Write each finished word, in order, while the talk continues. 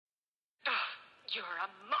You're a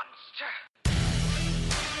monster.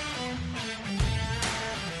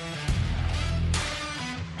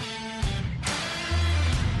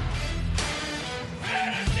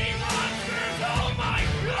 Fantasy Monsters, oh my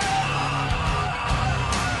God!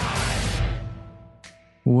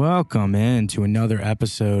 Welcome in to another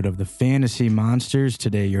episode of the Fantasy Monsters.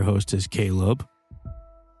 Today, your host is Caleb.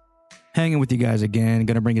 Hanging with you guys again.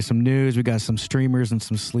 Going to bring you some news. We got some streamers and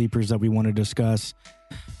some sleepers that we want to discuss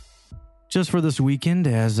just for this weekend,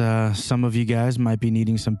 as some of you guys might be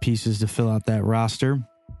needing some pieces to fill out that roster.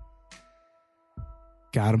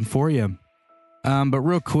 Got them for you. But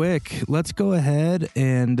real quick, let's go ahead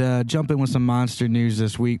and jump in with some monster news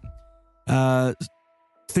this week.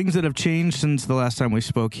 Things that have changed since the last time we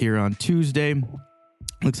spoke here on Tuesday.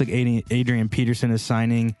 Looks like Adrian Peterson is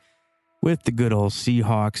signing with the good old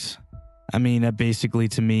Seahawks. I mean, that basically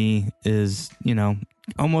to me is,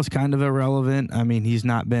 almost kind of irrelevant. I mean, he's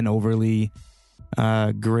not been overly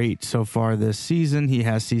great so far this season. He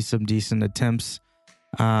has seen some decent attempts.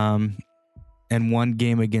 And one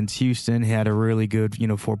game against Houston, he had a really good,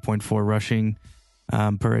 4.4 rushing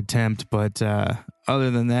per attempt. But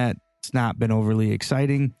other than that, it's not been overly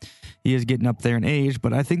exciting. He is getting up there in age,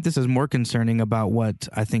 but I think this is more concerning about what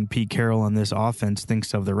I think Pete Carroll and this offense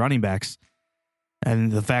thinks of the running backs.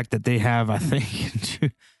 And the fact that they have, I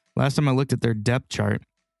think, last time I looked at their depth chart,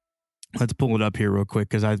 let's pull it up here real quick,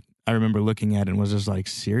 because I remember looking at it and was just like,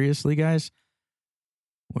 seriously, guys?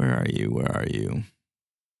 Where are you? Where are you?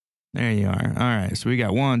 There you are. All right, so we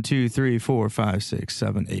got 1, 2, 3, 4, 5, 6,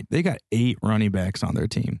 7, 8. They got 8 running backs on their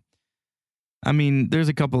team. I mean, there's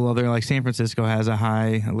a couple other, like San Francisco has a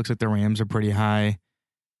high. It looks like the Rams are pretty high.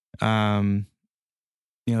 So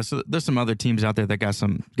there's some other teams out there that got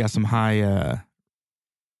some high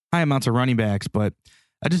amounts of running backs, but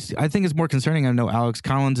I think it's more concerning. I know Alex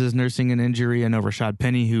Collins is nursing an injury. I know Rashad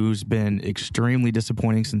Penny, who's been extremely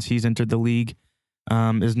disappointing since he's entered the league,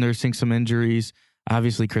 is nursing some injuries.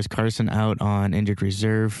 Obviously, Chris Carson out on injured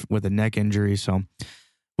reserve with a neck injury. So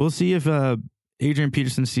we'll see if Adrian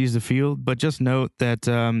Peterson sees the field, but just note that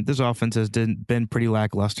this offense has been pretty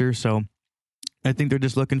lackluster. So I think they're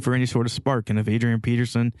just looking for any sort of spark. And if Adrian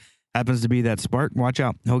Peterson happens to be that spark, watch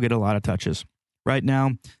out. He'll get a lot of touches. Right now,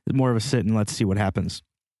 it's more of a sit and let's see what happens.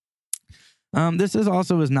 This is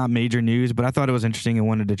not major news, but I thought it was interesting and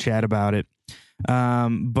wanted to chat about it.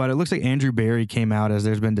 But it looks like Andrew Berry came out as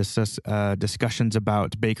there's been discussions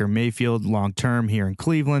about Baker Mayfield long-term here in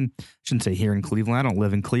Cleveland. I shouldn't say here in Cleveland. I don't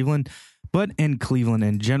live in Cleveland, but in Cleveland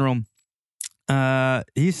in general.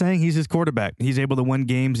 He's saying he's his quarterback. He's able to win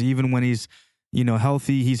games even when he's,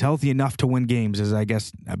 healthy. He's healthy enough to win games is, I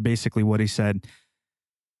guess, basically what he said.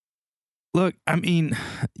 Look, I mean,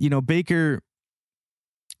 Baker's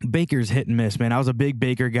hit and miss, man. I was a big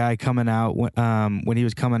Baker guy coming out when he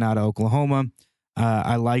was coming out of Oklahoma.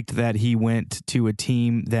 I liked that he went to a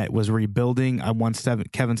team that was rebuilding. Once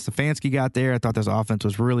Kevin Stefanski got there, I thought this offense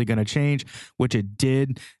was really going to change, which it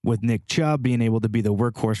did with Nick Chubb being able to be the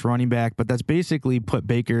workhorse running back. But that's basically put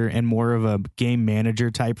Baker in more of a game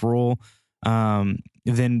manager type role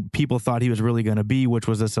than people thought he was really going to be, which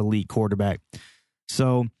was this elite quarterback.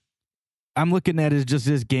 So I'm looking at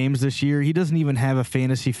his games this year. He doesn't even have a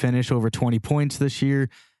fantasy finish over 20 points this year.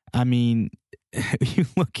 I mean, you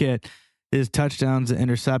look at his touchdowns and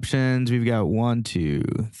interceptions. We've got 1, 2,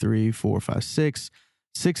 3, 4, 5, 6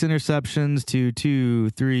 interceptions to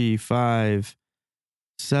 2, 3, 5,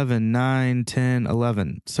 7, 9, 10,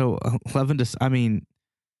 11. So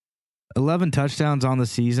 11 touchdowns on the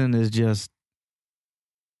season is just,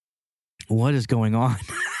 what is going on?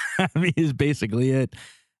 I mean, is basically it.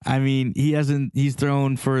 I mean, he's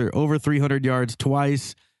thrown for over 300 yards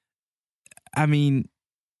twice. I mean,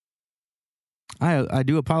 I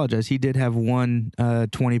do apologize. He did have one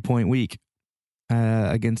 20-point week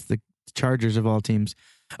against the Chargers of all teams.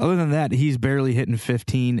 Other than that, he's barely hitting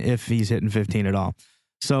 15, if he's hitting 15 at all.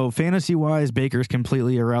 So fantasy-wise, Baker's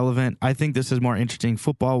completely irrelevant. I think this is more interesting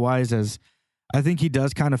football-wise, as I think he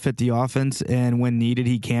does kind of fit the offense, and when needed,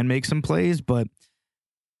 he can make some plays, but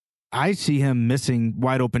I see him missing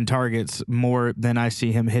wide open targets more than I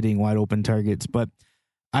see him hitting wide open targets. But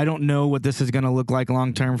I don't know what this is going to look like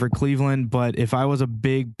long term for Cleveland. But if I was a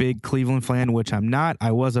big Cleveland fan, which I'm not,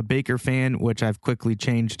 I was a Baker fan, which I've quickly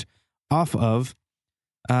changed off of.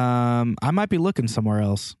 I might be looking somewhere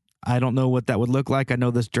else. I don't know what that would look like. I know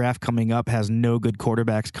this draft coming up has no good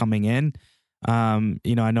quarterbacks coming in. I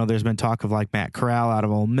know there's been talk of like Matt Corral out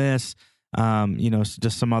of Ole Miss.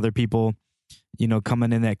 Just some other people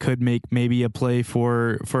coming in that could make maybe a play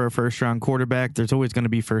for a first-round quarterback. There's always going to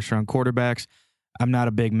be first-round quarterbacks. I'm not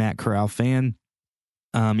a big Matt Corral fan,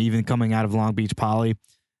 even coming out of Long Beach Poly.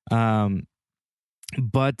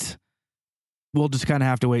 but we'll just kind of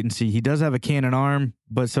have to wait and see. He does have a cannon arm,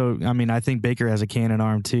 but I think Baker has a cannon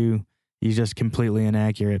arm too. He's just completely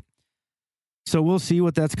inaccurate. So we'll see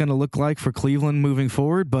what that's going to look like for Cleveland moving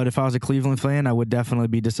forward. But if I was a Cleveland fan, I would definitely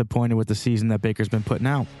be disappointed with the season that Baker's been putting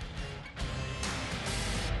out.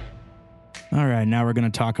 All right, now we're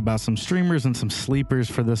going to talk about some streamers and some sleepers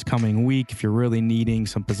for this coming week. If you're really needing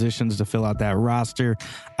some positions to fill out that roster,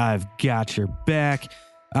 I've got your back.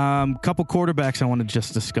 Couple quarterbacks I want to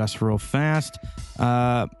just discuss real fast.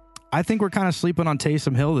 I think we're kind of sleeping on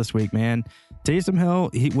Taysom Hill this week, man. Taysom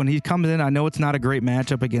Hill, when he comes in, I know it's not a great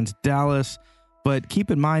matchup against Dallas, but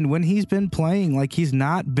keep in mind when he's been playing, like he's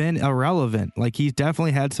not been irrelevant. Like he's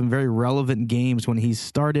definitely had some very relevant games when he's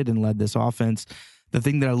started and led this offense. The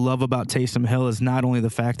thing that I love about Taysom Hill is not only the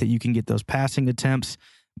fact that you can get those passing attempts,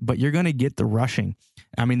 but you're going to get the rushing.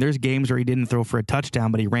 I mean, there's games where he didn't throw for a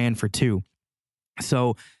touchdown, but he ran for 2.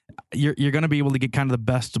 So you're going to be able to get kind of the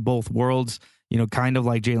best of both worlds, kind of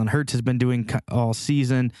like Jalen Hurts has been doing all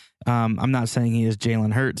season. I'm not saying he is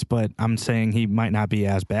Jalen Hurts, but I'm saying he might not be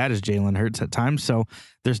as bad as Jalen Hurts at times. So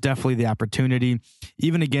there's definitely the opportunity.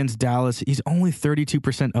 Even against Dallas, he's only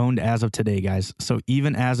 32% owned as of today, guys. So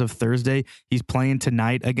even as of Thursday, he's playing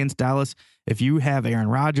tonight against Dallas. If you have Aaron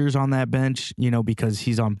Rodgers on that bench, because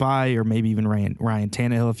he's on bye, or maybe even Ryan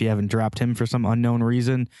Tannehill, if you haven't dropped him for some unknown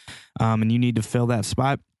reason, and you need to fill that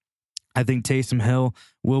spot, I think Taysom Hill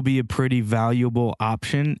will be a pretty valuable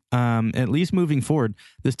option, at least moving forward.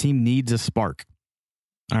 This team needs a spark.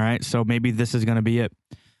 All right, so maybe this is going to be it.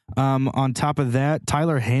 On top of that,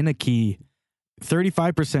 Tyler Heineke,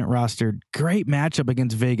 35% rostered. Great matchup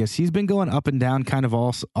against Vegas. He's been going up and down kind of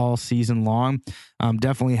all season long.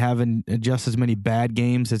 Definitely having just as many bad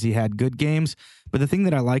games as he had good games. But the thing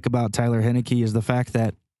that I like about Tyler Heineke is the fact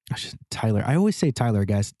that I always say Tyler,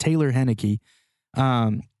 guys. Taylor Heineke.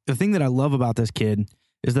 The thing that I love about this kid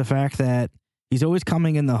is the fact that he's always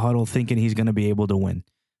coming in the huddle thinking he's going to be able to win.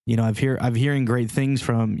 I'm hearing great things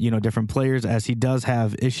from, different players, as he does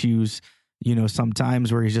have issues,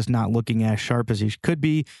 sometimes where he's just not looking as sharp as he could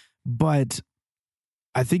be. But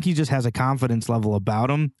I think he just has a confidence level about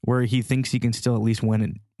him where he thinks he can still at least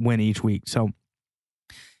win each week. So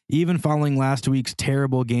even following last week's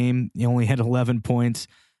terrible game, he only had 11 points.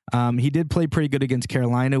 He did play pretty good against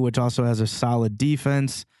Carolina, which also has a solid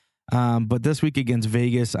defense. But this week against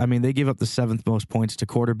Vegas, they gave up the 7th most points to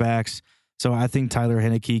quarterbacks. So I think Tyler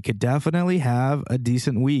Heineke could definitely have a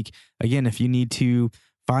decent week. Again, if you need to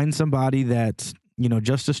find somebody that's,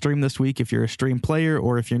 just to stream this week, if you're a stream player,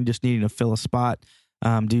 or if you're just needing to fill a spot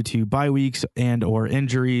due to bye weeks and or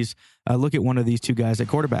injuries, look at one of these two guys at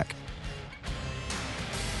quarterback.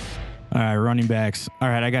 All right, running backs. All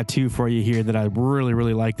right, I got 2 for you here that I really,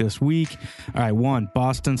 really like this week. All right, 1,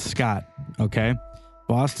 Boston Scott, okay?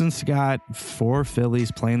 Boston Scott for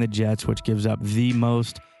Phillies playing the Jets, which gives up the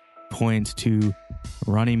most points to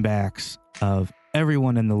running backs of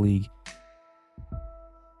everyone in the league.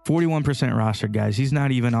 41% rostered, guys. He's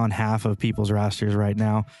not even on half of people's rosters right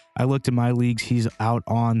now. I looked at my leagues. He's out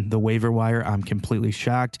on the waiver wire. I'm completely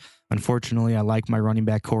shocked. Unfortunately, I like my running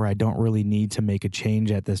back core. I don't really need to make a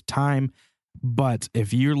change at this time. But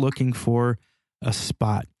if you're looking for a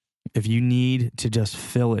spot, if you need to just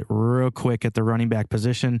fill it real quick at the running back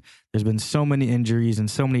position, there's been so many injuries and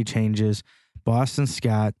so many changes. Boston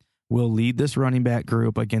Scott will lead this running back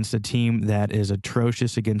group against a team that is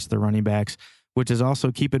atrocious against the running backs, which is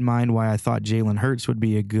also, keep in mind, why I thought Jalen Hurts would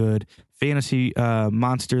be a good fantasy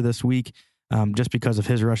monster this week, just because of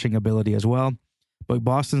his rushing ability as well. But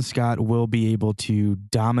Boston Scott will be able to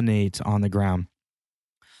dominate on the ground.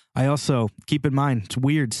 I also, keep in mind, it's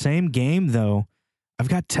weird, same game though, I've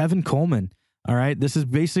got Tevin Coleman. All right, this is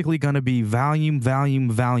basically going to be volume.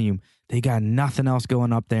 They got nothing else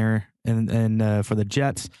going up there and for the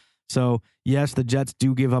Jets. So, yes, the Jets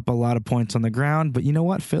do give up a lot of points on the ground, but you know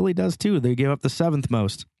what? Philly does too. They give up the 7th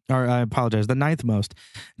most, or I apologize, the 9th most.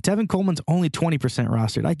 Tevin Coleman's only 20%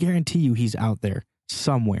 rostered. I guarantee you he's out there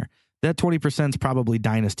somewhere. That 20% is probably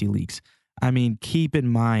dynasty leagues. Keep in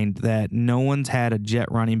mind that no one's had a Jet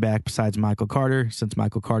running back besides Michael Carter since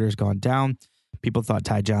Michael Carter's gone down. People thought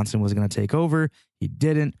Ty Johnson was going to take over. He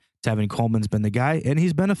didn't. Tevin Coleman's been the guy, and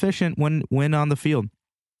he's been efficient when on the field.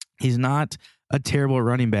 He's not a terrible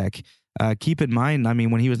running back. Keep in mind,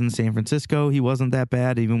 when he was in San Francisco, he wasn't that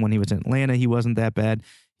bad. Even when he was in Atlanta, he wasn't that bad.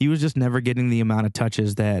 He was just never getting the amount of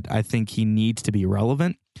touches that I think he needs to be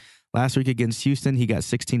relevant. Last week against Houston, he got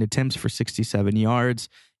 16 attempts for 67 yards.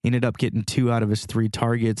 He ended up getting 2 out of his 3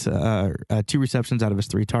 targets, 2 receptions out of his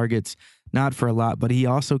 3 targets. Not for a lot, but he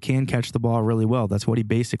also can catch the ball really well. That's what he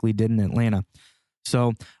basically did in Atlanta.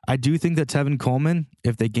 So I do think that Tevin Coleman,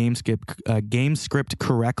 if they game script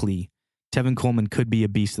correctly, Tevin Coleman could be a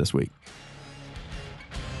beast this week.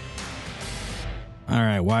 All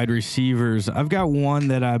right, wide receivers. I've got one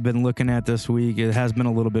that I've been looking at this week. It has been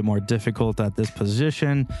a little bit more difficult at this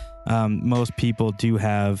position. Most people do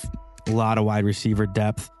have a lot of wide receiver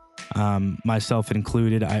depth, myself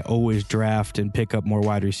included. I always draft and pick up more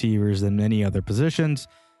wide receivers than many other positions.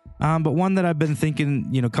 But one that I've been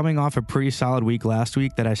thinking, coming off a pretty solid week last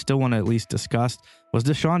week that I still want to at least discuss was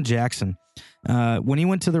Deshaun Jackson. When he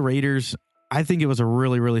went to the Raiders, I think it was a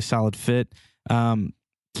really, really solid fit.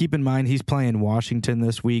 Keep in mind, he's playing Washington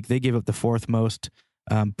this week. They gave up the fourth most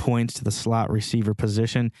points to the slot receiver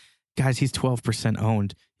position. Guys, he's 12%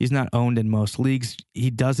 owned. He's not owned in most leagues. He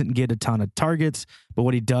doesn't get a ton of targets, but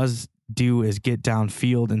what he does do is get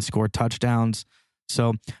downfield and score touchdowns.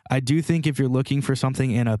 So I do think if you're looking for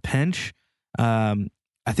something in a pinch, I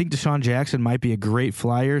think Deshaun Jackson might be a great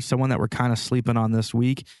flyer, someone that we're kind of sleeping on this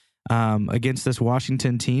week against this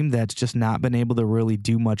Washington team that's just not been able to really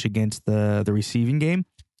do much against the receiving game.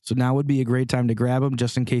 So now would be a great time to grab him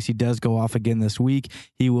just in case he does go off again this week.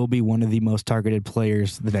 He will be one of the most targeted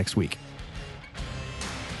players the next week.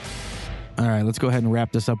 All right, let's go ahead and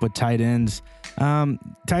wrap this up with tight ends. Tight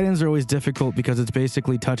ends are always difficult because it's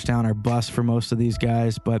basically touchdown or bust for most of these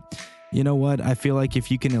guys. But you know what? I feel like if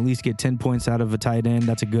you can at least get 10 points out of a tight end,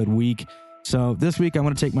 that's a good week. So this week I'm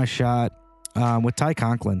going to take my shot with Ty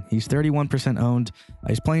Conklin. He's 31% owned.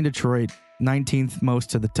 He's playing Detroit, 19th most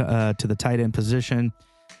to the tight end position.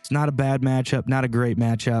 It's not a bad matchup, not a great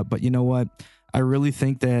matchup, but you know what? I really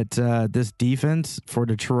think that this defense for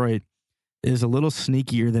Detroit is a little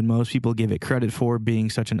sneakier than most people give it credit for, being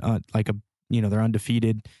such they're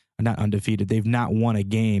undefeated, not undefeated. They've not won a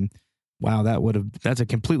game. Wow, that's a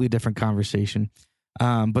completely different conversation.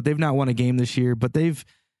 But they've not won a game this year, but they've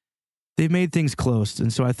made things close.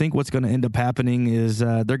 And so I think what's going to end up happening is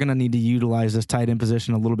they're going to need to utilize this tight end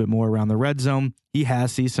position a little bit more around the red zone. He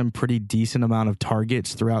has seen some pretty decent amount of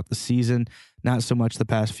targets throughout the season, not so much the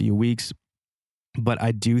past few weeks. But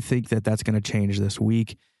I do think that that's going to change this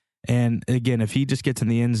week. And again, if he just gets in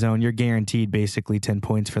the end zone, you're guaranteed basically 10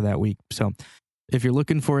 points for that week. So if you're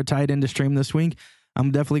looking for a tight end to stream this week,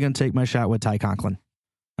 I'm definitely going to take my shot with Ty Conklin.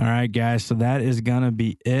 All right, guys, so that is going to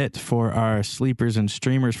be it for our sleepers and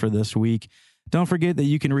streamers for this week. Don't forget that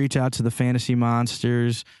you can reach out to the Fantasy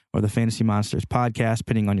Monsters or the Fantasy Monsters podcast,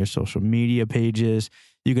 depending on your social media pages.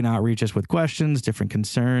 You can outreach us with questions, different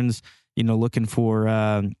concerns, looking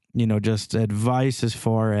for, just advice as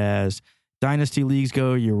far as dynasty leagues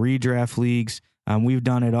go, your redraft leagues. We've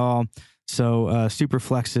done it all. So super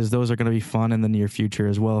flexes, those are going to be fun in the near future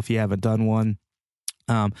as well if you haven't done one.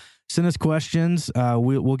 Send us questions.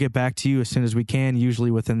 We'll get back to you as soon as we can, usually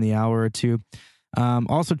within the hour or two.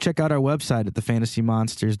 Also, check out our website at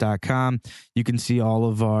thefantasymonsters.com. You can see all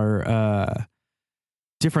of our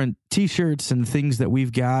different T-shirts and things that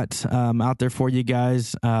we've got out there for you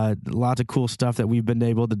guys. Lots of cool stuff that we've been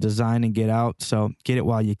able to design and get out, so get it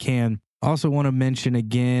while you can. Also want to mention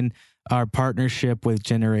again our partnership with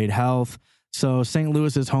Generate Health. So St.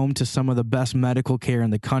 Louis is home to some of the best medical care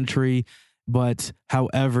in the country. But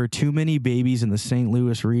however, too many babies in the St.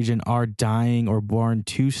 Louis region are dying or born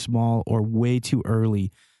too small or way too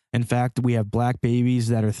early. In fact, we have Black babies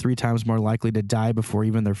that are 3 times more likely to die before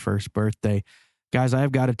even their first birthday. Guys,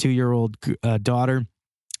 I've got a 2-year-old daughter.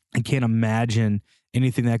 I can't imagine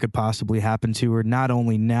anything that could possibly happen to her, not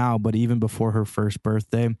only now, but even before her first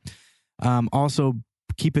birthday. Also,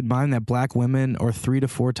 keep in mind that Black women are 3 to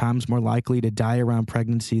 4 times more likely to die around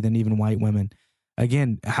pregnancy than even white women.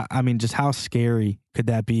 Again, I mean, just how scary could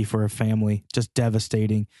that be for a family? Just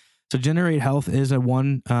devastating. So Generate Health is a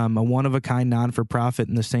one-of-a-kind non-for-profit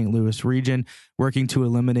in the St. Louis region, working to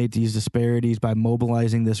eliminate these disparities by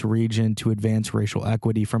mobilizing this region to advance racial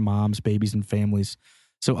equity for moms, babies, and families.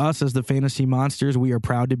 So us as the Fantasy Monsters, we are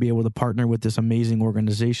proud to be able to partner with this amazing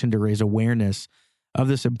organization to raise awareness of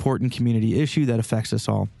this important community issue that affects us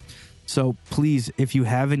all. So please, if you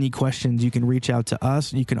have any questions, you can reach out to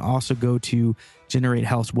us. You can also go to Generate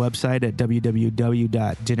Health's website at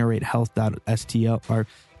www.generatehealth.stl or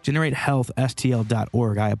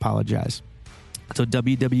generatehealthstl.org. I apologize. So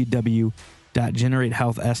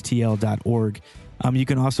www.generatehealthstl.org. You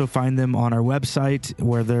can also find them on our website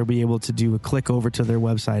where they'll be able to do a click over to their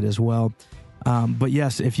website as well. But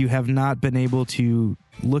yes, if you have not been able to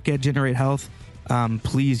look at Generate Health,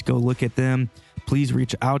 please go look at them. Please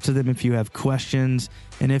reach out to them if you have questions.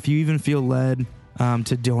 And if you even feel led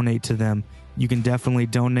to donate to them, you can definitely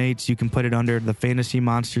donate. You can put it under the Fantasy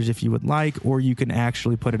Monsters if you would like, or you can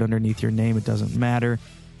actually put it underneath your name. It doesn't matter.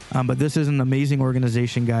 But this is an amazing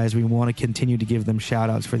organization, guys. We want to continue to give them shout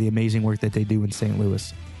outs for the amazing work that they do in St.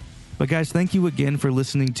 Louis. But guys, thank you again for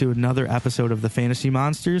listening to another episode of the Fantasy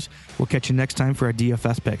Monsters. We'll catch you next time for our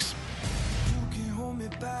DFS picks. You can hold me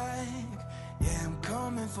back. Yeah, I'm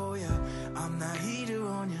coming for you. I'm not heater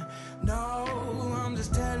on you. No, I'm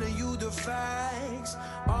just telling you the facts.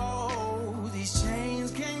 Oh, these chains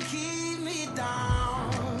can keep me down.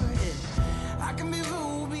 Yeah. I can be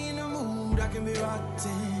rude, be in the mood. I can be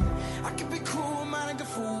rotten. I can be cool, mind like a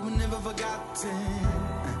fool, but never forgotten.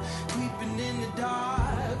 Creeping in the dark.